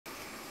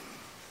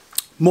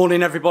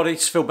Morning everybody,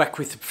 it's Phil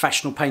Beckwith, the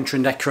professional painter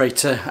and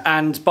decorator,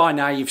 and by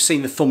now you've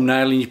seen the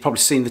thumbnail and you've probably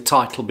seen the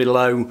title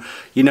below.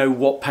 You know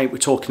what paint we're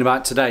talking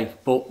about today,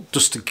 but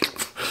just to,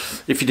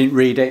 if you didn't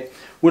read it,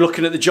 we're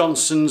looking at the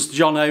Johnstones,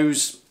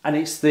 and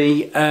it's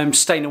the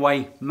Stain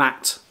Away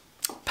Matt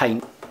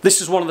paint. This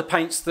is one of the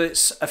paints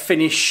that's a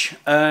finish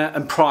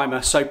and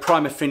primer, so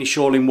primer finish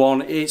all in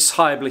one. It's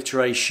high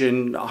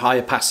obliteration, high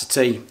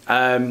opacity.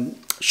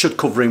 Should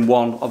cover in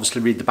one.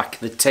 Obviously read the back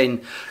of the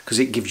tin because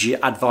it gives you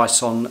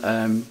advice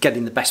on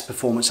getting the best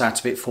performance out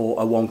of it for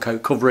a one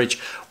coat coverage.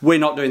 We're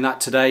not doing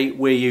that today.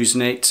 We're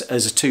using it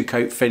as a two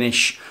coat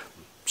finish,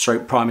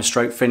 stroke primer,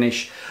 stroke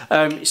finish.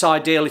 It's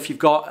ideal if you've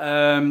got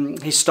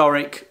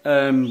historic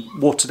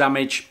water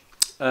damage,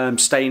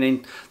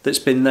 staining that's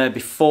been there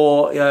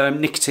before,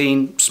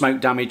 nicotine, smoke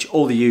damage,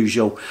 all the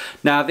usual.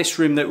 Now this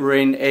room that we're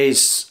in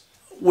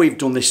we've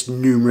done this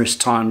numerous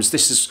times.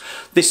 This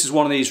is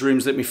one of these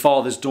rooms that my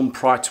father's done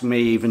prior to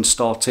me even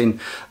starting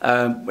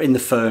in the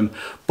firm.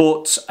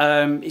 But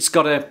it's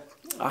got a,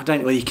 I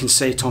don't know whether you can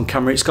see it on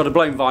camera, it's got a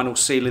blown vinyl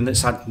ceiling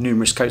that's had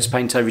numerous coats of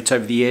paint over it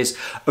over the years.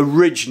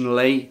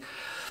 Originally,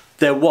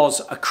 there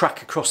was a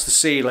crack across the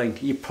ceiling.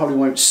 You probably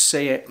won't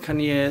see it.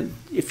 Can you?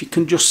 If you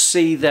can just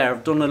see there,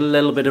 I've done a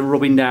little bit of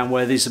rubbing down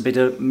where there's a bit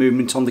of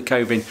movement on the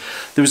coving.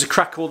 There was a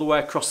crack all the way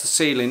across the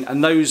ceiling,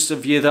 and those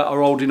of you that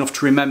are old enough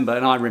to remember,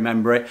 and I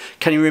remember it,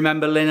 can you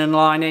remember linen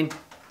lining?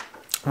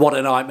 What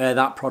a nightmare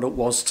that product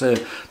was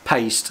to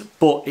paste,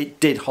 but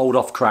it did hold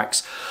off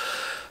cracks.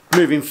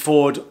 Moving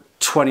forward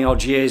 20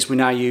 odd years, we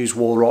now use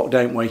wall rock,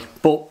 don't we?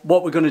 But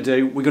what we're going to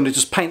do, we're going to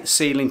just paint the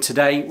ceiling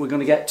today. We're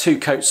going to get two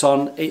coats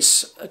on.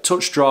 It's a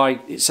touch dry,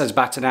 it says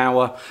about an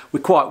hour.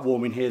 We're quite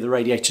warm in here, the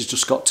radiator's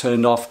just got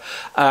turned off.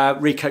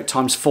 Recoat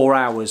time's 4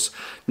 hours.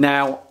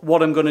 Now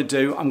what I'm going to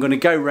do, I'm going to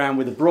go around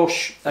with a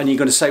brush, and you're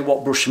going to say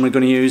what brush am I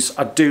going to use.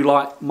 I do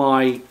like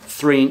my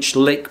 3-inch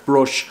lick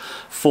brush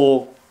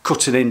for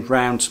cutting in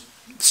round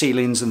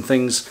ceilings and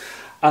things,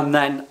 and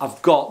then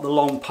I've got the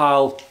long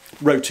pile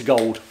Rotor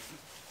Gold.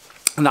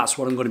 And that's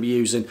what I'm going to be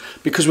using.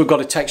 Because we've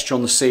got a texture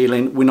on the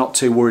ceiling, we're not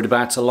too worried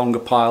about a longer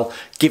pile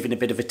giving a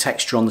bit of a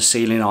texture on the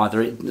ceiling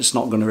either. It's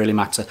not going to really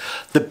matter.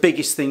 The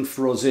biggest thing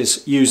for us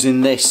is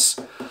using this.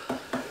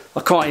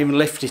 I can't even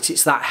lift it,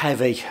 it's that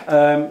heavy.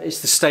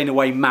 It's the Stain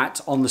Away Matt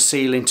on the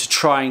ceiling to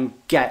try and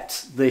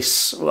get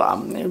this,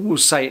 we'll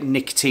say it,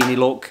 nicotine-y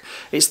look.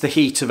 It's the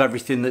heat of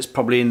everything that's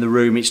probably in the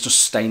room. It's just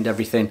stained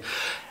everything.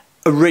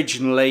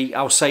 Originally,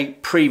 I'll say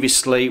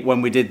previously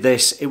when we did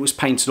this, it was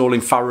painted all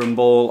in Farrow &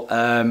 Ball,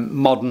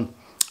 modern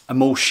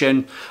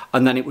emulsion,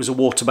 and then it was a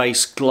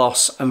water-based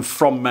gloss, and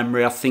from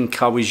memory I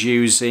think I was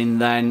using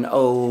then,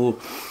 can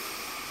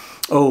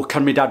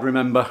my dad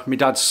remember? My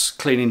dad's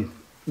cleaning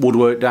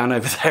woodwork down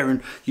over there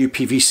and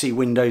UPVC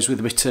windows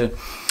with a bit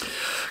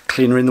of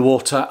cleaner in the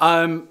water.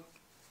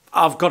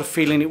 I've got a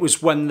feeling it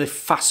was when the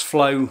fast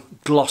flow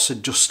gloss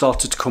had just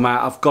started to come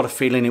out. I've got a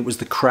feeling it was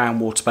the Crown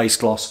water-based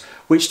gloss,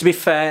 which, to be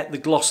fair, the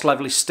gloss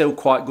level is still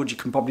quite good. You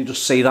can probably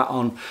just see that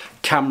on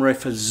camera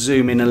if I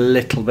zoom in a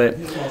little bit.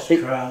 It was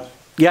Crown.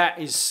 Yeah,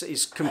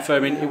 it's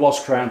confirming it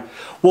was Crown.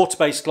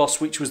 Water-based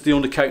gloss, which was the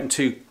undercoat and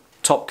two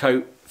top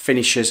coat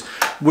finishes.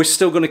 We're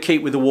still going to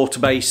keep with the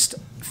water-based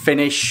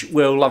finish.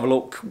 We'll have a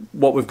look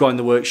what we've got in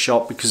the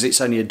workshop because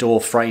it's only a door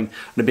frame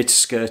and a bit of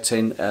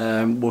skirting.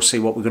 We'll see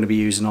what we're going to be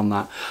using on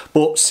that.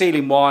 But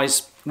ceiling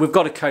wise, we've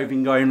got a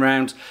coving going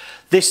round.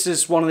 This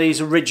is one of these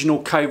original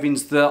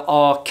covings that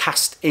are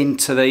cast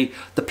into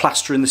the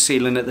plaster in the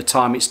ceiling at the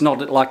time. It's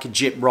not like a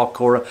gyp rock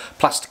or a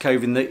plaster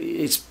coving that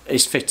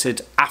is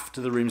fitted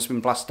after the room's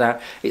been plastered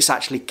out. It's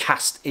actually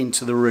cast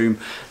into the room.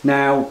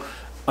 Now,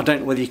 I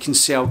don't know whether you can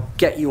see, I'll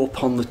get you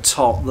up on the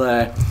top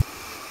there.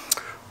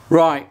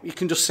 Right, you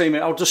can just see me.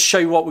 I'll just show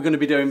you what we're going to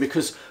be doing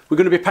because we're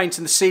going to be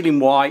painting the ceiling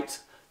white.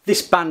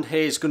 This band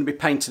here is going to be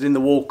painted in the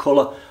wall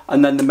colour,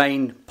 and then the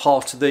main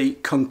part of the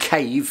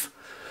concave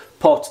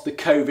part of the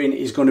coving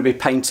is going to be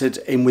painted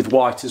in with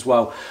white as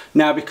well.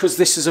 Now, because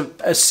this is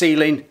a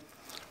ceiling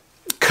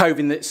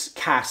coving that's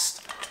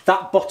cast,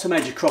 that bottom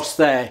edge across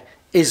there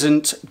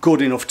isn't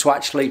good enough to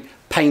actually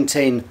paint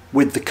in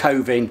with the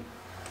coving.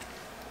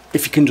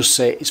 If you can just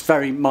see it, it's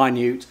very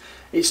minute.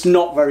 It's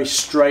not very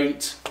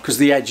straight because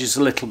the edge is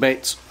a little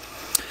bit,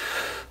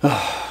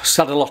 it's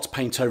had a lot of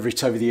paint over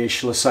it over the years,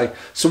 shall I say.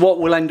 So what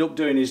we'll end up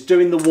doing is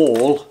doing the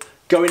wall,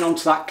 going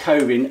onto that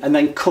coving and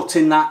then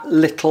cutting that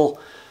little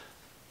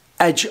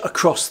edge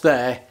across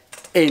there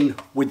in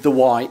with the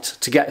white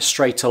to get a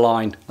straighter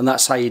line, and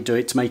that's how you do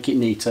it to make it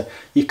neater.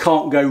 You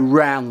can't go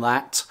round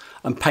that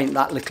and paint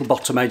that little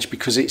bottom edge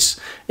because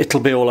it'll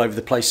be all over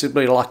the place.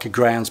 It'll be like a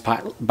grounds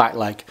back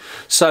leg.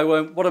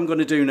 So what I'm going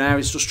to do now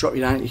is just drop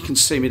you down. You can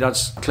see my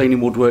dad's cleaning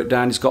woodwork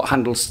down. He's got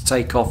handles to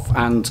take off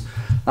and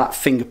that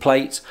finger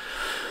plate.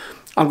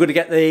 I'm going to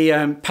get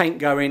the paint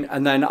going,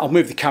 and then I'll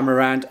move the camera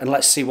around and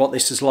let's see what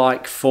this is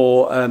like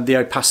for the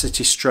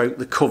opacity stroke,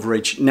 the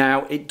coverage.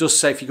 Now it does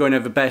say if you're going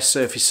over bare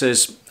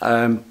surfaces,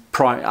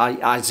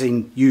 as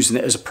in using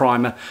it as a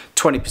primer,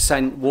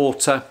 20%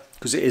 water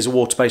because it is a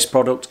water-based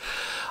product.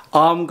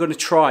 I'm going to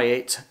try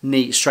it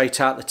neat straight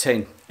out the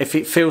tin. If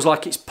it feels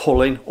like it's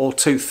pulling or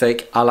too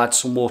thick, I'll add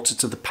some water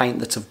to the paint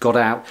that I've got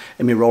out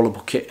in my roller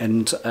bucket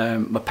and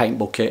my paint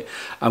bucket,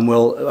 and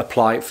we'll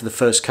apply it for the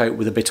first coat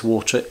with a bit of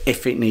water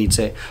if it needs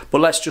it. But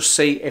let's just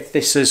see if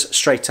this is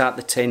straight out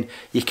the tin,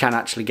 you can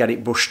actually get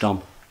it brushed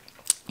on.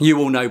 You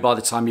will know by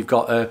the time you've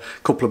got a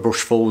couple of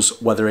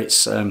brushfuls whether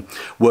it's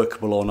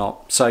workable or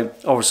not. So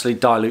obviously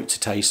dilute to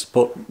taste,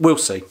 but we'll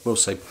see, we'll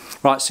see.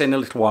 Right, see you in a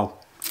little while.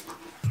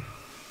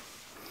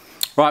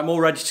 Right, I'm all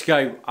ready to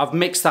go. I've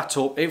mixed that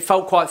up. It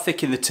felt quite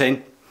thick in the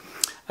tin.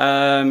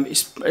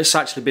 It's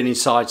actually been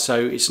inside,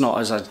 so it's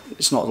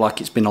not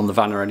like it's been on the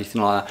van or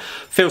anything like that.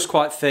 Feels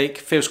quite thick,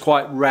 feels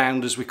quite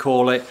round as we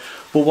call it.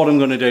 But what I'm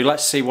going to do,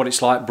 let's see what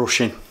it's like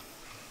brushing.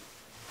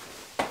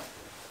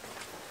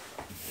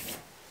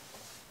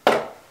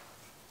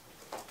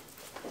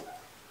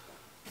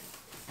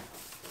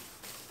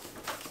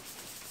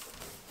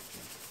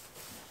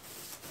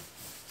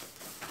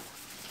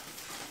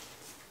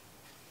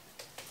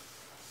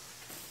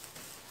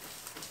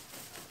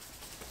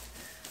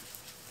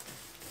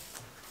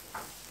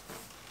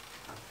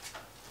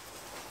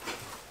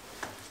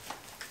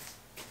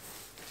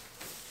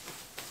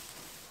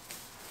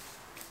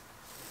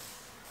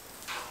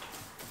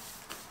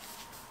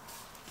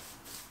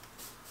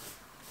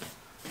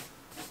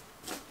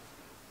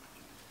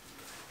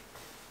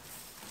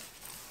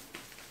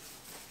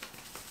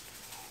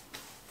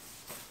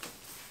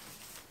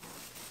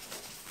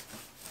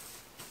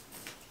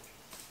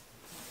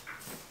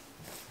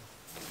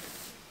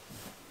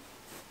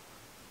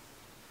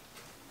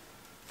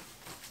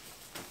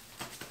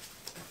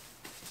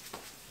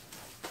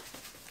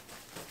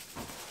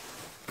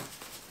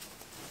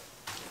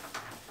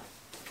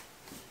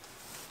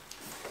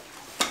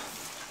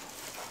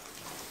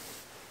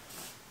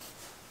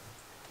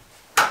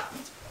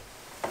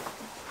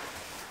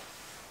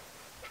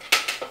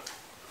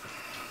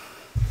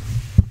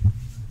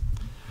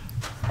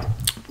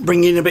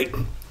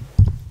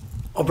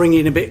 I'll bring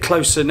in a bit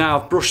closer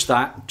now. I've brushed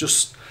that,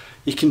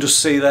 you can just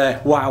see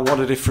there. Wow, what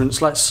a difference.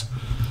 My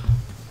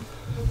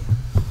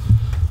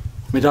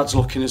dad's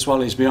looking as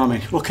well, he's behind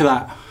me. Look at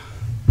that.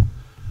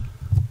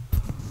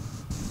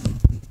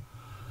 Can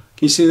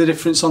you see the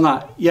difference on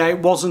that? Yeah, it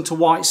wasn't a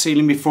white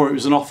ceiling before, it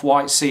was an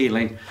off-white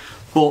ceiling,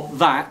 but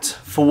that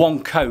for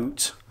one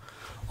coat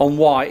on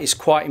white is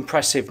quite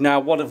impressive. Now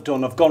what I've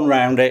done, I've gone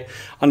round it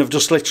and I've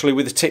just literally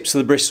with the tips of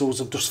the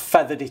bristles I've just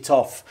feathered it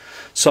off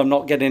so I'm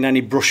not getting any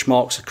brush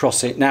marks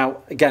across it. Now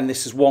again,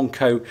 this is one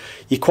coat.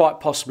 You quite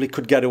possibly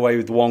could get away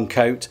with one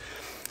coat.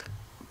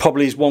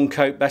 Probably is one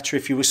coat better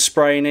if you were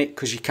spraying it,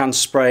 because you can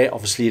spray it,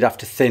 obviously you'd have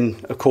to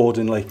thin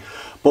accordingly.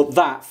 But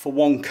that for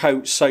one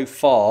coat so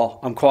far,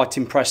 I'm quite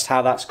impressed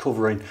how that's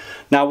covering.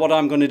 Now what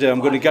I'm going to do,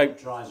 I'm going to go... When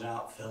it dries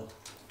out, Phil.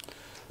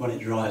 When it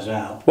dries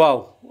out.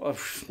 Well,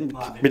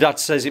 my dad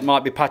says it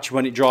might be patchy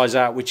when it dries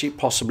out, which it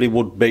possibly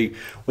would be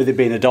with it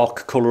being a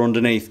darker colour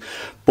underneath.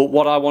 But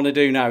what I want to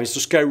do now is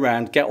just go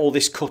round, get all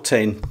this cut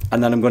in,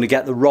 and then I'm going to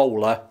get the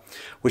roller,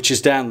 which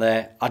is down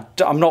there.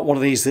 I'm not one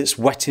of these that's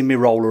wetting my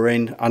roller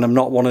in, and I'm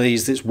not one of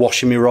these that's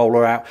washing my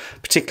roller out,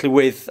 particularly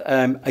with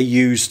a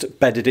used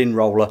bedded in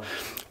roller.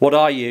 What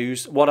I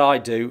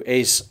do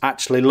is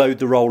actually load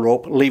the roller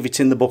up, leave it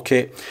in the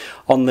bucket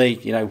on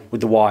the, with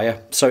the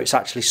wire, so it's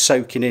actually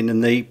soaking in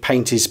and the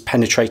paint is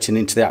penetrating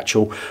into the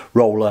actual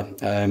roller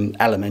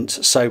element.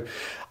 So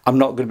I'm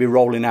not going to be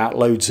rolling out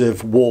loads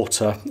of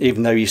water,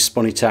 even though you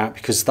spun it out,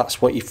 because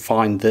that's what you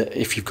find, that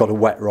if you've got a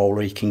wet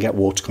roller, you can get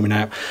water coming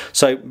out.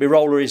 So my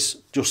roller is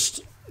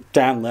just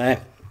down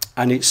there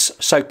and it's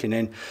soaking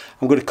in.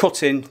 I'm going to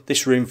cut in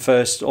this room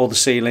first, or the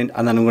ceiling,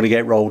 and then I'm going to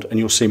get it rolled, and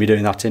you'll see me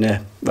doing that in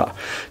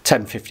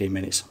 10-15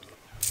 minutes.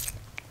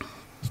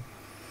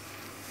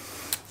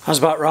 That's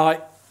about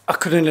right. I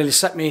could have nearly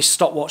set me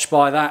stopwatch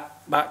by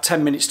that. About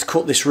 10 minutes to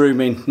cut this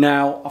room in.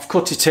 Now I've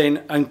cut it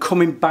in, and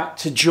coming back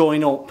to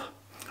join up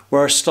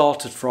where I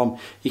started from,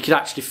 you could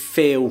actually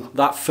feel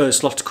that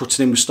first lot of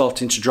cutting in was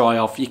starting to dry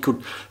off. You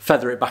could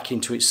feather it back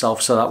into itself,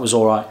 so that was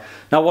all right.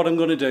 Now what I'm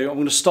going to do, I'm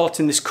going to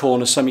start in this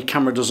corner so my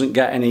camera doesn't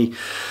get any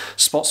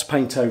spots of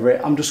paint over it.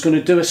 I'm just going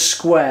to do a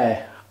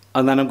square,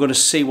 and then I'm going to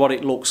see what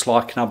it looks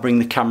like, and I'll bring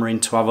the camera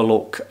in to have a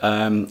look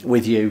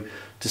with you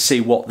to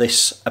see what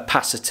this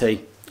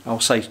opacity, I'll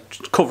say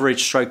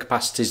coverage stroke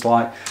opacity is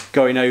like,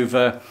 going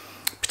over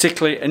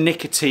particularly a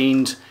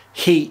nicotined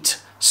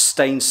heat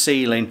stained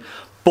ceiling.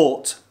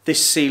 But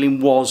this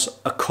ceiling was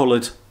a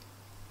coloured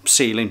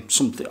ceiling,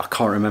 something, I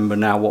can't remember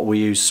now what we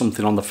used,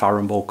 something on the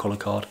Farron Ball colour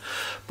card.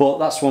 But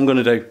that's what I'm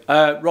going to do.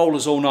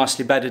 Roller's all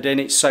nicely bedded in,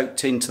 it's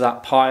soaked into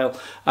that pile,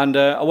 and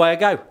away I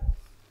go.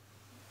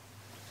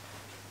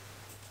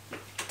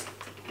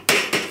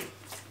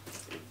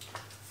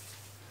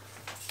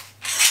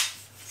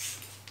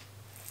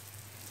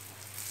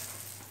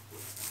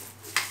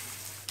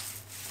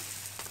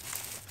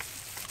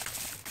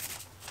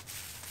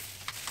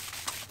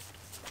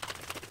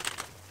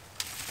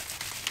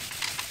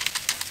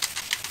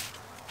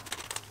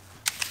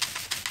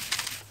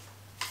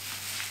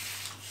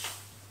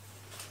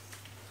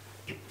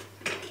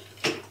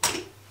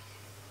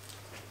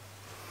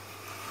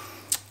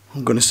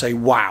 I'm going to say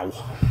wow.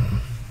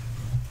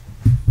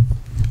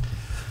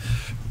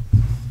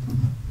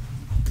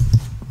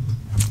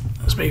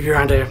 Let's move you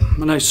around here.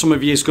 I know some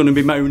of you is going to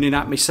be moaning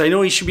at me saying,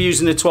 oh, you should be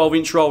using a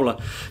 12-inch roller.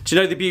 Do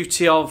you know the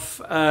beauty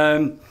of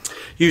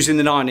using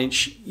the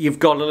 9-inch? You've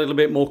got a little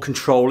bit more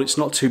control. It's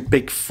not too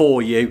big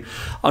for you.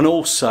 And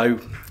also,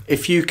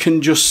 if you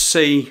can just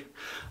see,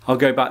 I'll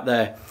go back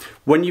there.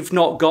 When you've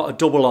not got a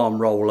double arm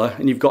roller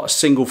and you've got a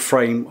single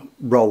frame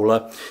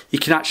roller, you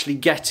can actually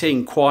get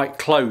in quite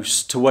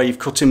close to where you've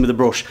cut in with the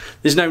brush.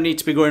 There's no need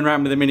to be going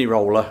around with a mini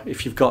roller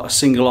if you've got a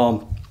single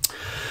arm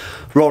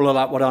roller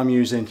like what I'm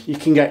using. You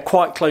can get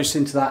quite close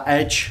into that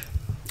edge,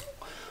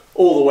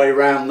 all the way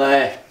around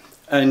there,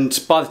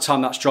 and by the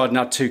time that's dried and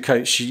had 2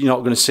 coats, you're not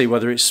going to see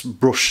whether it's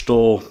brushed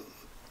or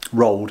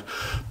rolled.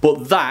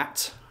 But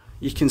that,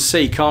 you can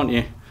see, can't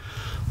you?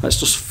 Let's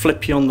just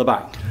flip you on the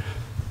back.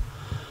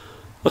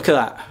 Look at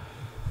that.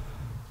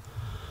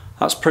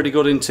 That's pretty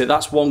good, isn't it?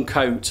 That's 1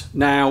 coat.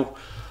 Now,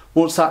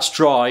 once that's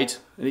dried,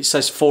 and it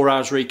says 4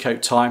 hours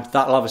recoat time,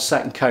 that'll have a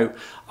 2nd coat.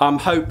 I'm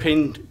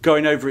hoping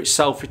going over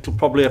itself, it'll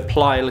probably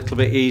apply a little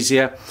bit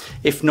easier.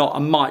 If not, I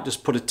might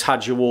just put a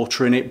tad of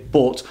water in it,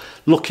 but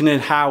looking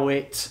at how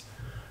it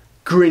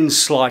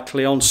grins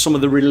slightly on some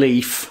of the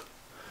relief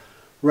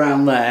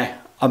round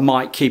there, I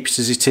might keep it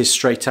as it is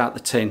straight out the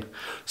tin.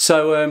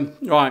 So,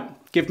 right,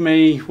 give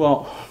me,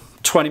 what,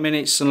 20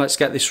 minutes and let's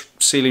get this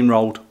sealing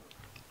rolled.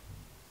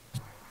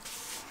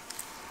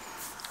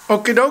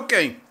 Okie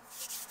dokie.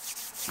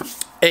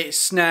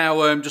 It's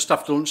now just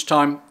after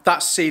lunchtime.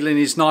 That sealing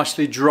is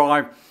nicely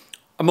dry.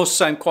 I must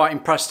say I'm quite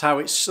impressed how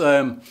it's,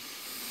 I'll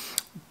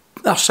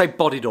say,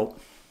 bodied up.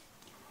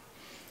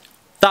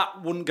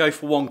 That wouldn't go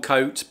for 1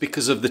 coat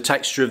because of the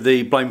texture of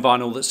the blown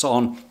vinyl that's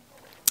on.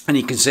 And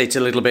you can see it's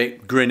a little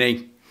bit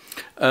grinny,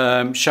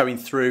 showing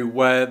through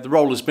where the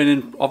roller's been,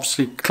 and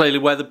obviously clearly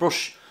where the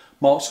brush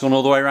mark's gone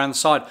all the way around the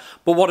side.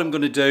 But what I'm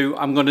going to do,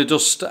 I'm going to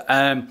just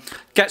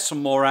get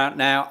some more out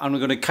now, and I'm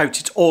going to coat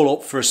it all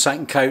up for a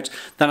 2nd coat.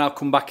 Then I'll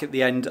come back at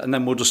the end and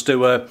then we'll just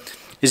do a,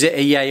 is it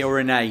a yay or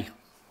a nay?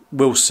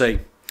 We'll see.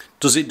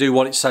 Does it do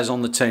what it says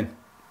on the tin?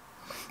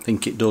 I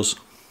think it does.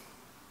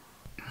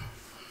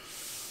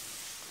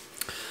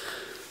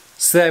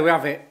 So there we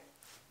have it.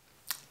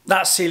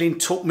 That sealing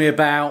took me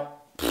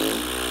about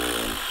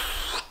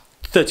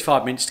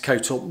 35 minutes to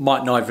coat up.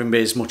 Might not even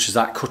be as much as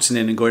that, cutting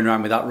in and going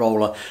around with that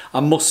roller. I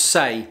must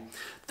say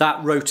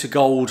that Rotor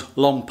Gold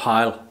long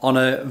pile on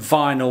a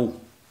vinyl,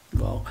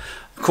 well,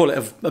 call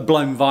it a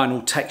blown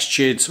vinyl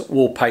textured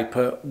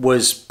wallpaper,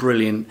 was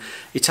brilliant.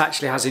 It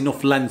actually has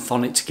enough length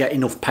on it to get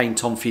enough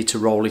paint on for you to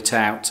roll it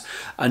out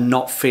and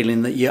not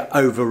feeling that you're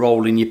over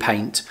rolling your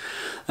paint.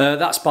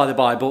 That's by the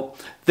by,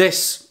 but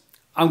this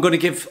I'm going to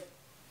give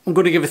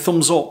a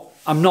thumbs up.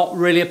 I'm not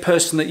really a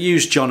person that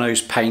used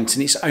Johnstones paint,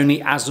 and it's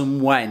only as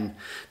and when.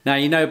 Now,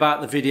 you know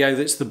about the video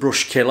that's the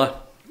brush killer.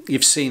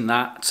 You've seen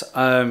that.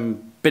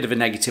 Bit of a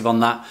negative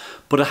on that.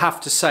 But I have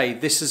to say,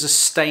 this is a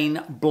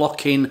stain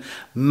blocking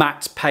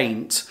matte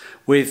paint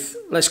with,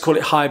 let's call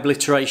it high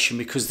obliteration,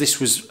 because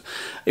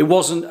it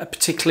wasn't a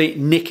particularly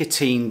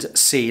nicotined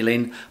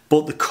sealing,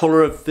 but the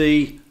colour of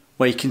the,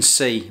 well, you can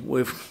see,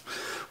 we've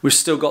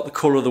still got the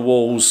colour of the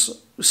walls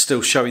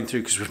still showing through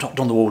because we've not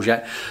done the walls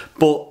yet,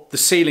 but the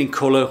ceiling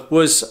colour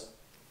was,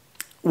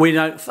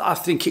 I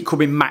think it could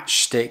be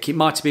matchstick. It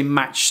might have been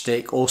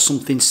matchstick or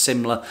something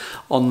similar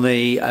on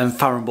the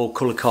Farrenball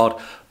colour card,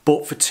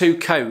 but for 2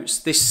 coats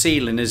this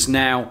ceiling is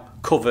now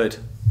covered.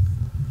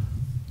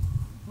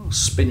 I'll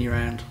spin you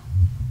around.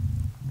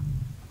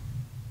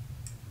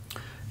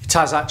 It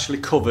has actually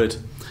covered.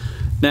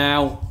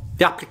 Now,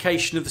 the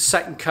application of the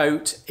 2nd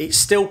coat, it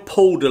still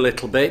pulled a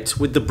little bit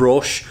with the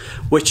brush,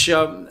 which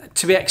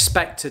to be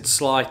expected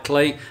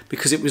slightly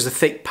because it was a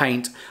thick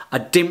paint. I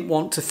didn't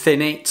want to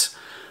thin it.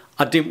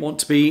 I didn't want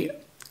to be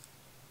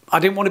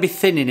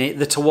thinning it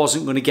that I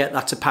wasn't going to get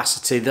that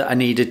opacity that I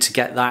needed to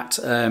get that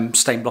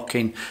stain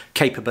blocking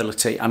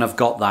capability, and I've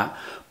got that.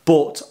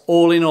 But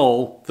all in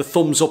all, the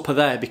thumbs up are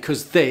there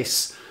because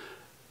this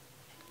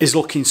is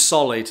looking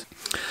solid.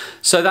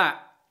 So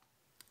that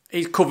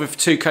is covered for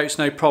 2 coats,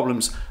 no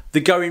problems. The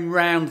going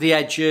round the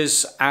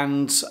edges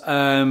and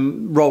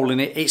rolling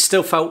it, it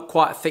still felt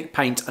quite a thick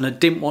paint, and I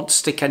didn't want to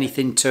stick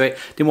anything to it,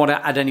 didn't want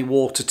to add any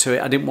water to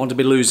it, I didn't want to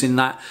be losing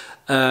that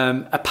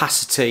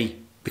opacity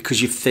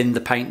because you've thinned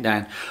the paint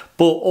down.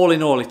 But all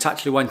in all, it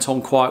actually went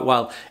on quite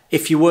well.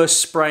 If you were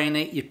spraying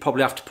it, you'd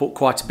probably have to put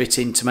quite a bit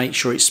in to make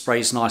sure it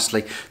sprays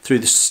nicely through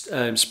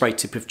the spray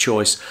tip of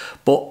choice.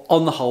 But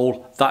on the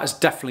whole, that has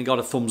definitely got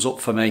a thumbs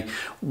up for me.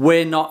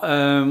 We're not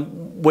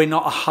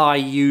a high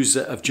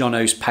user of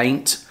Johnstones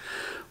paint.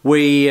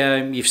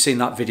 You've seen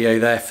that video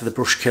there for the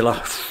brush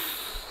killer.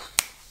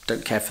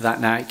 Don't care for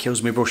that now, it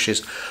kills me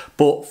brushes.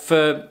 But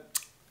for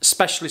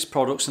specialist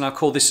products, and I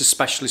call this a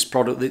specialist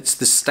product, it's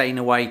the Stain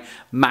Away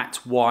Matte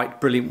White,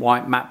 brilliant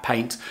white matte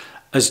paint,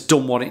 has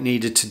done what it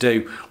needed to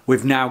do.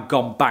 We've now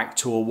gone back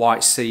to a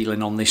white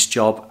sealing on this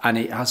job, and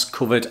it has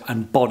covered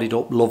and bodied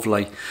up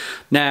lovely.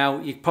 Now,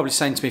 you're probably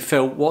saying to me,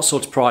 Phil, what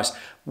sort of price?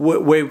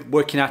 We're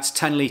working at a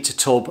 10 litre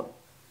tub,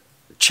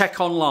 check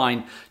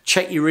online,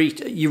 check your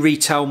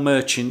retail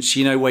merchants,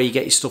 you know, where you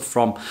get your stuff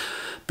from,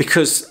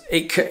 because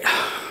it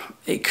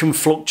can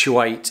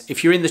fluctuate.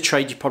 If you're in the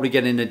trade, you're probably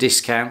getting a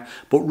discount,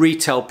 but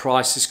retail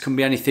prices can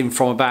be anything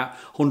from about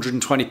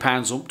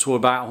 £120 up to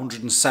about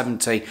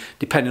 170,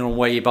 depending on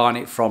where you're buying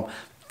it from.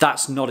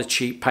 That's not a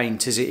cheap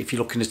paint, is it, if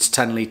you're looking at a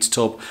 10 litre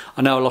tub?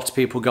 I know a lot of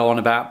people go on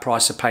about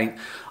price of paint.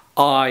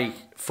 I,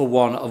 for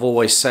one, have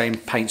always saying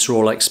paints are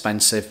all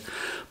expensive.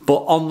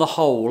 But on the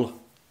whole,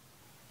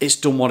 it's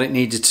done what it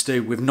needed to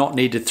do. We've not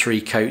needed 3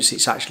 coats,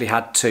 it's actually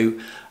had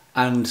 2.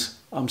 And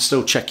I'm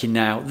still checking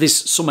now.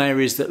 There's some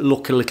areas that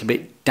look a little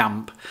bit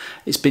damp.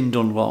 It's been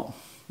done, what?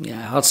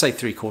 Yeah, I'd say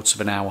 3/4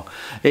 of an hour.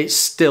 It's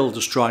still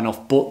just drying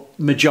off, but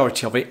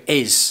majority of it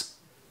is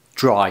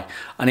dry.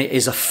 And it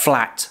is a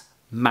flat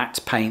matte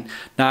paint.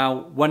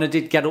 Now, when I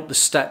did get up the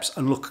steps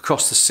and look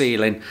across the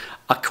ceiling,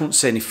 I couldn't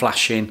see any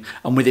flashing,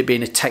 and with it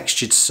being a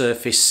textured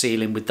surface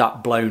ceiling with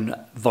that blown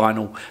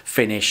vinyl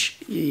finish,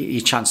 your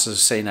chances of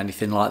seeing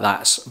anything like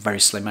that's very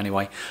slim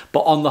anyway.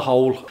 But on the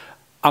whole,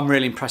 I'm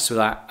really impressed with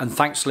that, and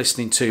thanks for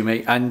listening to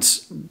me, and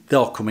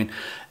they're coming.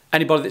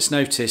 Anybody that's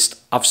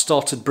noticed, I've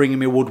started bringing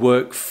my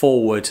woodwork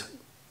forward.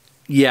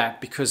 Yeah,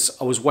 because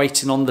I was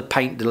waiting on the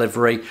paint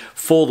delivery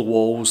for the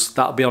walls.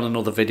 That'll be on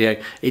another video.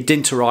 It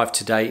didn't arrive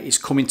today, it's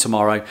coming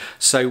tomorrow.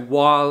 So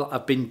while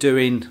I've been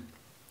doing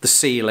the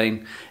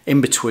ceiling, in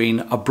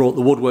between I brought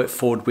the woodwork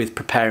forward with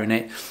preparing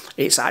it.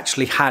 It's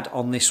actually had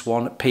on this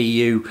one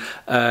PU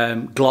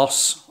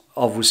gloss,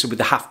 obviously with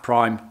the half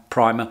prime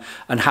primer,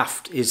 and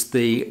half is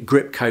the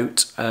grip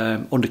coat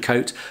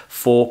undercoat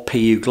for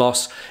PU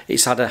gloss.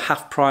 It's had a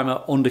half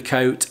primer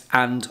undercoat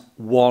and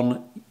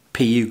 1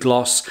 PU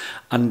gloss,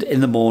 and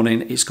in the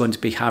morning it's going to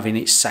be having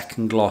its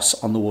 2nd gloss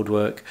on the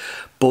woodwork,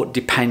 but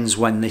depends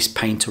when this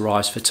paint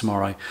arrives for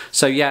tomorrow.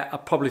 So yeah, I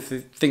probably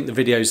think the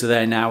videos are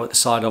there now at the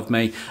side of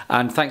me,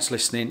 and thanks for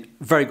listening.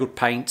 Very good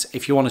paint.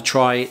 If you want to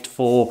try it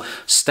for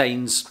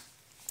stains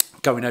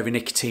going over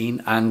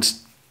nicotine and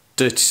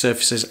dirty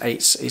surfaces,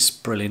 it's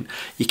brilliant.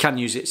 You can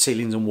use it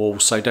ceilings and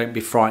walls, so don't be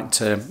frightened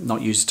to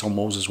not use it on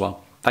walls as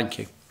well. Thank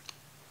you.